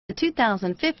The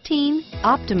 2015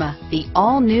 Optima. The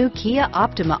all-new Kia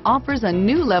Optima offers a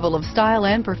new level of style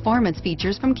and performance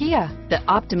features from Kia. The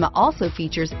Optima also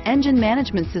features engine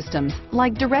management systems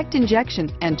like direct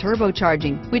injection and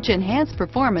turbocharging, which enhance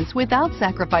performance without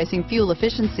sacrificing fuel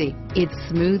efficiency. Its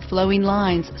smooth flowing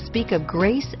lines speak of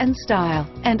grace and style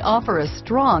and offer a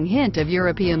strong hint of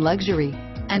European luxury,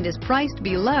 and is priced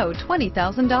below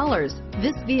 $20,000.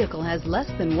 This vehicle has less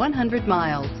than 100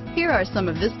 miles. Here are some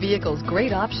of this vehicle's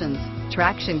great options: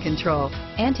 traction control,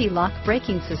 anti-lock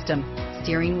braking system,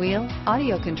 steering wheel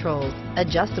audio controls,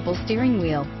 adjustable steering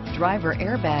wheel, driver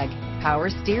airbag, power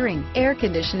steering, air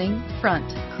conditioning, front,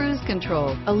 cruise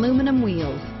control, aluminum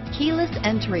wheels, keyless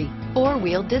entry,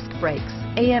 four-wheel disc brakes,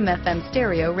 AM/FM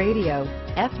stereo radio,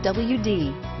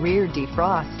 FWD, rear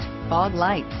defrost, fog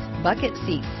lights, bucket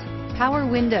seats, power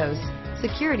windows,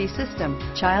 security system,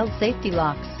 child safety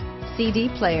locks, CD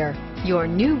player. Your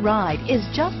new ride is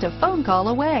just a phone call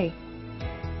away.